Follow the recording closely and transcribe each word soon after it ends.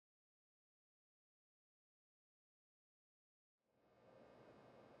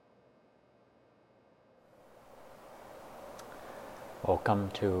Welcome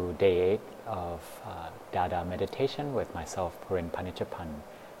to day 8 of Dada meditation with myself, Purin Panichapan.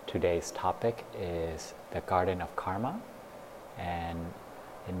 Today's topic is the garden of karma. And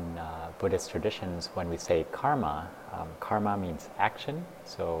in Buddhist traditions, when we say karma, karma means action.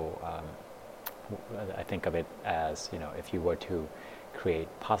 So I think of it as, if you were to create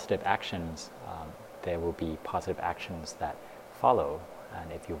positive actions, there will be positive actions that follow.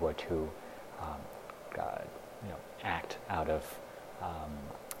 And if you were to act out of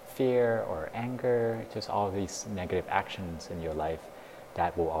fear or anger, just all these negative actions in your life,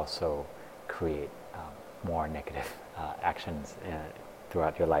 that will also create more negative actions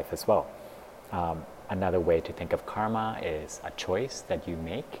throughout your life as well. Another way to think of karma is a choice that you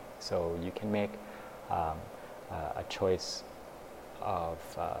make. So you can make a choice of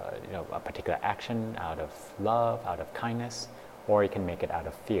a particular action out of love, out of kindness, or you can make it out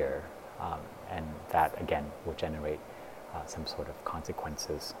of fear, and that again will generate some sort of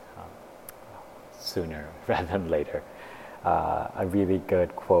consequences sooner rather than later. A really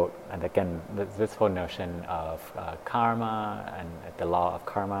good quote, and again, this whole notion of karma and the law of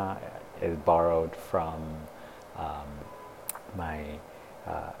karma is borrowed from my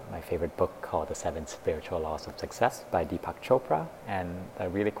favorite book called The 7 Spiritual Laws of Success by Deepak Chopra. And a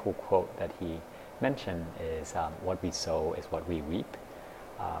really cool quote that he mentioned is, what we sow is what we reap.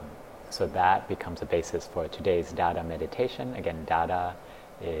 So that becomes a basis for today's Dada meditation. Again, Dada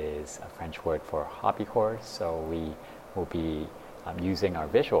is a French word for hobby horse, so we will be using our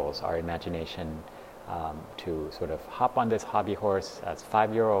visuals, our imagination, to sort of hop on this hobby horse as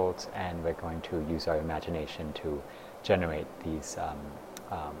 5-year-olds, and we're going to use our imagination to generate these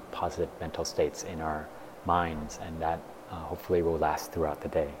positive mental states in our minds, and that hopefully will last throughout the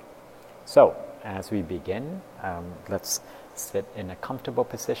day. So, as we begin, let's sit in a comfortable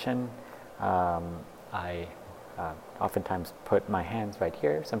position. I oftentimes put my hands right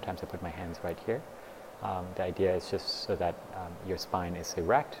here. Sometimes I put my hands right here. The idea is just so that your spine is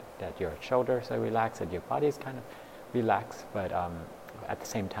erect, that your shoulders are relaxed, that your body is kind of relaxed, but at the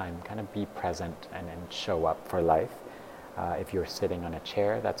same time kind of be present and show up for life. If you're sitting on a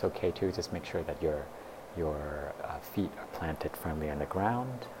chair, that's okay too. Just make sure that your feet are planted firmly on the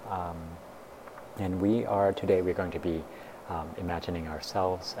ground. And today we're going to be imagining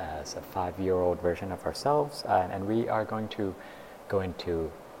ourselves as a 5-year-old version of ourselves, and we are going to go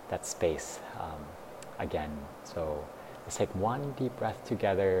into that space again. So let's take one deep breath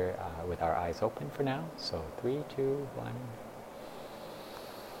together with our eyes open for now. So 3, 2, 1.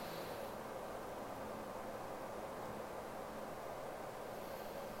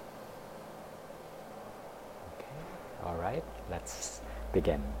 Okay, all right, let's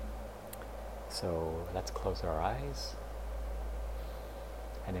begin. So let's close our eyes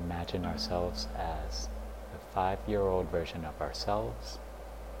and imagine ourselves as the 5-year-old version of ourselves.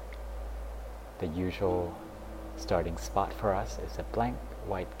 The usual starting spot for us is a blank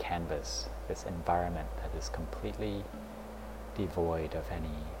white canvas, this environment that is completely devoid of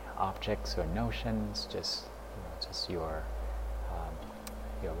any objects or notions, just your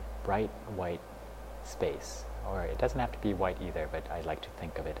bright white space. Or it doesn't have to be white either, but I like to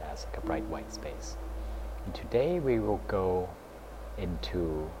think of it as like a bright white space. And today we will go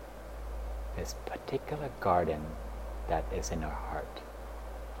into this particular garden that is in our heart.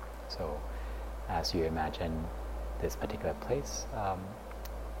 So as you imagine this particular place,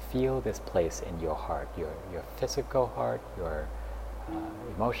 feel this place in your heart, your physical heart, your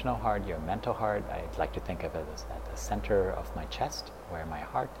emotional heart, your mental heart. I'd like to think of it as at the center of my chest, where my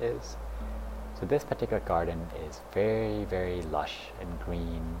heart is. So this particular garden is very, very lush and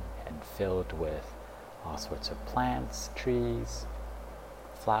green and filled with all sorts of plants, trees,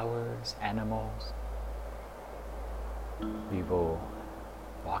 flowers, animals. We will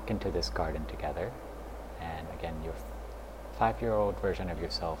walk into this garden together, and again, your 5-year-old version of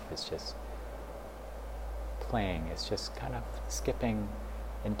yourself is just playing, it's just kind of skipping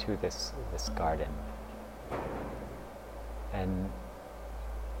into this garden. And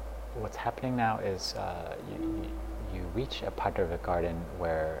what's happening now is you reach a part of the garden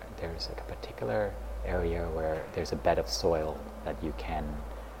where there's like a particular area where there's a bed of soil that you can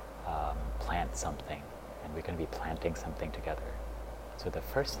plant something, and we're going to be planting something together. So the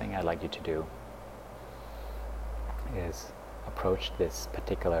first thing I'd like you to do is approach this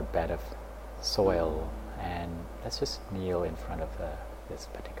particular bed of soil, and let's just kneel in front of this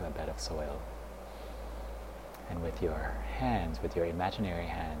particular bed of soil. And with your hands, with your imaginary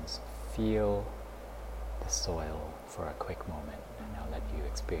hands, feel the soil for a quick moment, and I'll let you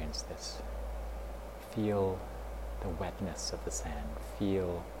experience this. Feel the wetness of the sand,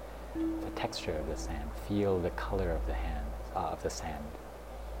 feel the texture of the sand, feel the color of the of the sand.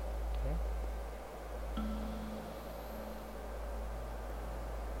 Okay.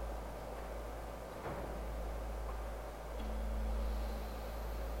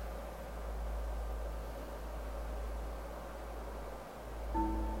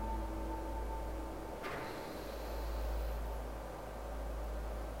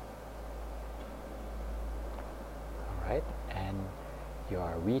 Right, and you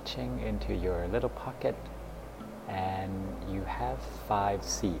are reaching into your little pocket, and you have 5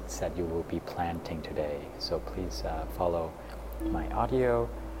 seeds that you will be planting today. So please follow my audio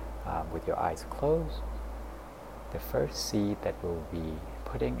with your eyes closed. The first seed that we'll be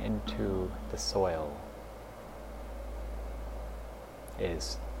putting into the soil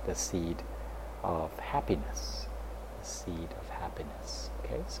is the seed of happiness. The seed of happiness.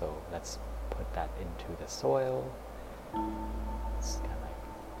 Okay, so let's put that into the soil. Let's kind of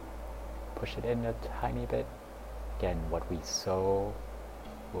like push it in a tiny bit. Again, what we sow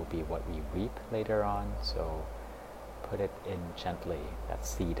will be what we reap later on, so put it in gently, that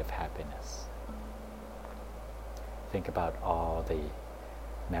seed of happiness. Think about all the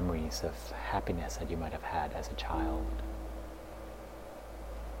memories of happiness that you might have had as a child.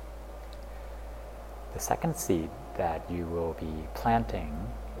 The second seed that you will be planting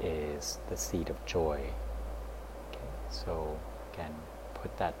is the seed of joy. So again,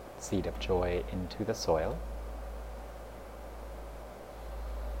 put that seed of joy into the soil.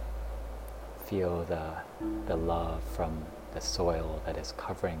 Feel the love from the soil that is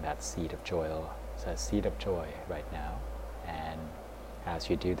covering that seed of joy. It's a seed of joy right now. And as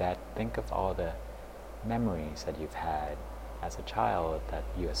you do that, think of all the memories that you've had as a child that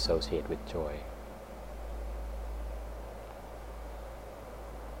you associate with joy.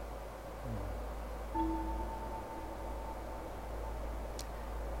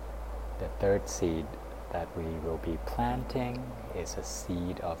 The third seed that we will be planting is a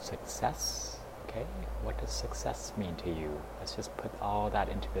seed of success. Okay, what does success mean to you? Let's just put all that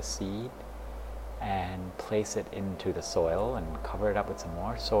into the seed and place it into the soil and cover it up with some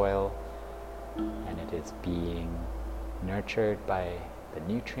more soil, and it is being nurtured by the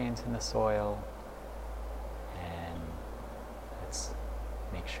nutrients in the soil. And let's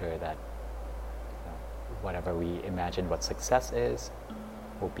make sure that whatever we imagine what success is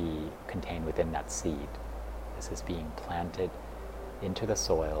will be contained within that seed. This is being planted into the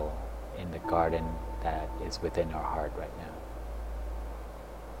soil in the garden that is within our heart right now.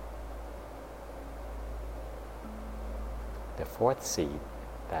 The fourth seed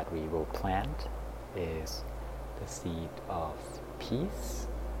that we will plant is the seed of peace.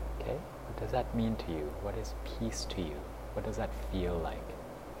 Okay, what does that mean to you? What is peace to you? What does that feel like?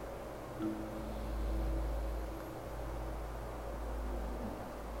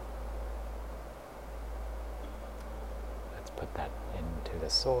 Put that into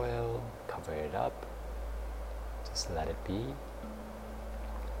the soil, cover it up, just let it be.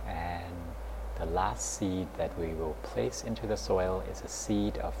 And the last seed that we will place into the soil is a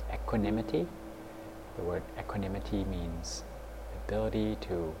seed of equanimity. The word equanimity means the ability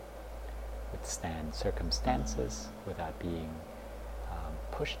to withstand circumstances without being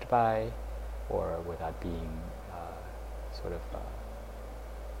pushed by, or without being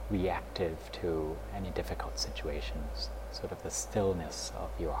reactive to any difficult situations. Sort of the stillness of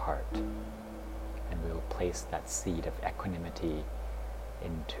your heart. And we will place that seed of equanimity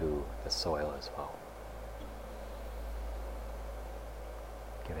into the soil as well.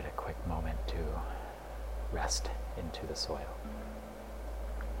 Give it a quick moment to rest into the soil.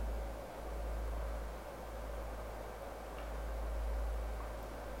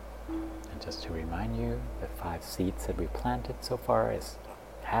 And just to remind you, the 5 seeds that we planted so far is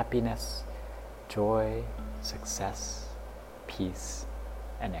happiness, joy, success, peace,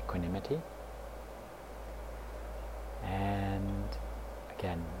 and equanimity. And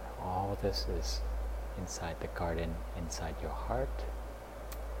again, all this is inside the garden, inside your heart.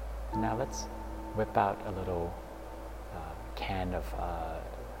 And now let's whip out a little can of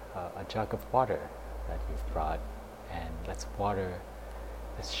a jug of water that you've brought, and let's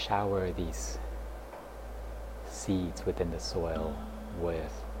shower these seeds within the soil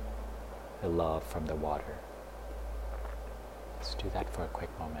with the love from the water. Let's do that for a quick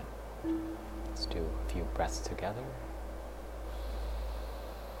moment. Let's do a few breaths together.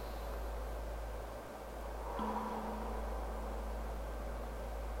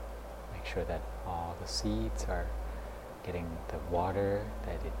 Make sure that all the seeds are getting the water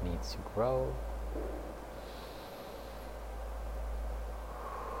that it needs to grow.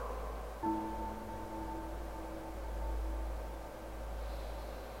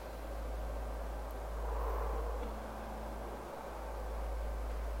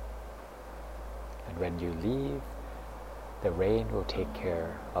 when you leave, the rain will take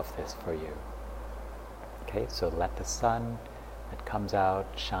care of this for you. Okay, so let the sun that comes out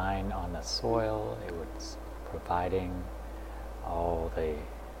shine on the soil. It was providing all the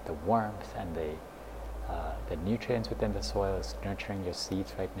warmth and the nutrients within the soil. Is nurturing your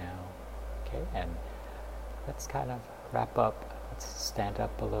seeds right now. Okay, and let's kind of wrap up. Let's stand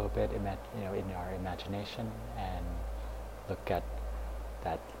up a little bit, in our imagination, and look at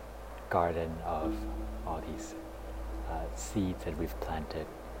that garden of all these seeds that we've planted.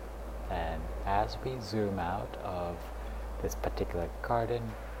 And as we zoom out of this particular garden,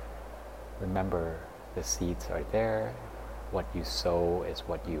 remember the seeds are there. What you sow is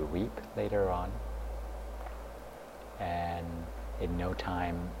what you reap later on. And in no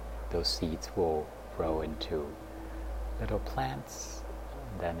time, those seeds will grow into little plants,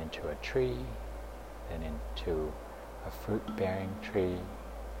 then into a tree, then into a fruit-bearing tree,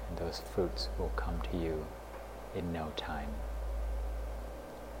 and those fruits will come to you in no time.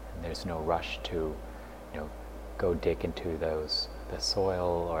 And there's no rush to, go dig into the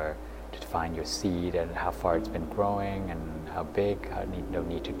soil or to find your seed and how far it's been growing and how big. No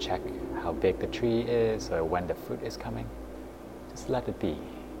need to check how big the tree is or when the fruit is coming. Just let it be.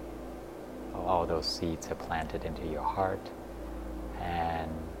 All those seeds are planted into your heart,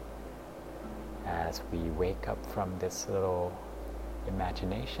 and as we wake up from this little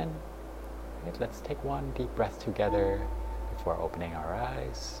imagination, right, let's take one deep breath together before opening our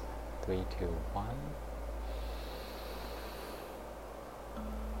eyes. 3, 2, 1.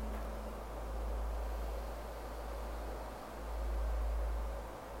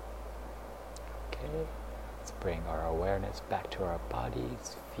 Okay, let's bring our awareness back to our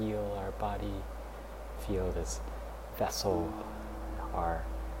bodies. Feel our body. Feel this vessel, our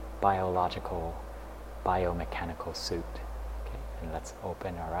biological, biomechanical suit. Okay, and let's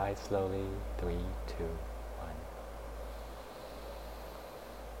open our eyes slowly. 3, 2, 1.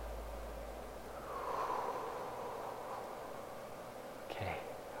 Okay,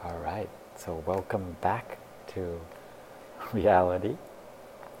 all right. So welcome back to reality.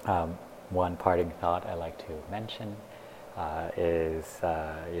 One parting thought I like to mention is,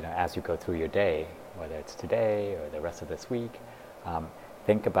 as you go through your day, whether it's today or the rest of this week,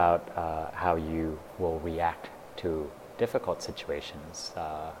 think about how you will react to difficult situations.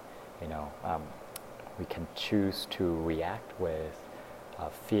 We can choose to react with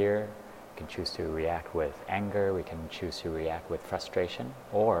fear, we can choose to react with anger, we can choose to react with frustration,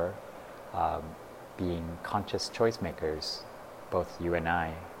 or being conscious choice makers, both you and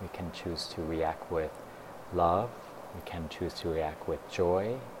I, we can choose to react with love, we can choose to react with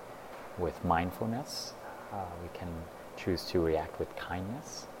joy, with mindfulness, we can choose to react with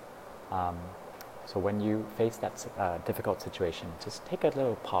kindness. So when you face that difficult situation, just take a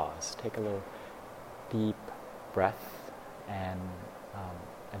little pause, take a little deep breath, and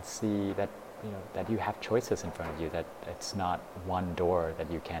see that that you have choices in front of you. That it's not one door that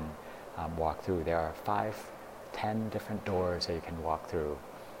you can walk through. There are 5, 10 different doors that you can walk through.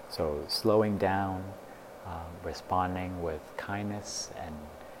 So slowing down, responding with kindness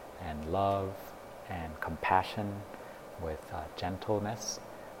and love and compassion, with gentleness,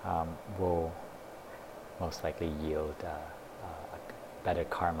 will most likely yield a better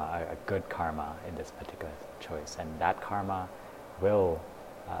karma, a good karma in this particular choice. And that karma will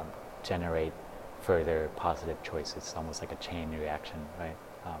generate further positive choices. It's almost like a chain reaction, right?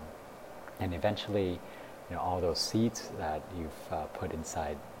 And eventually, all those seeds that you've put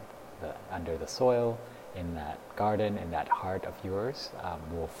inside under the soil, in that garden, in that heart of yours,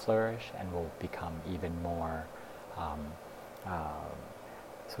 will flourish and will become even more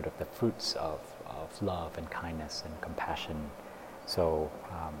sort of the fruits of love and kindness and compassion. So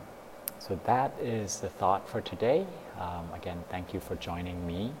that is the thought for today. Again, thank you for joining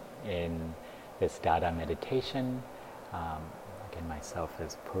me in this Dada meditation. Again, myself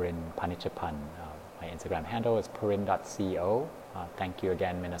is Purin Panichapan. My Instagram handle is purin.co. Thank you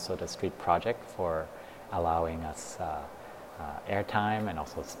again, Minnesota Street Project, for allowing us airtime and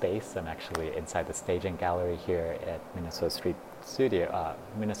also space. I'm actually inside the staging gallery here at Minnesota Street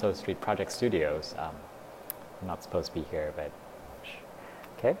Project Studios. I'm not supposed to be here, but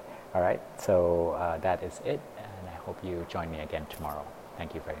okay. All right. So that is it, and I hope you join me again tomorrow.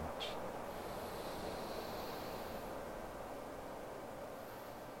 Thank you very much.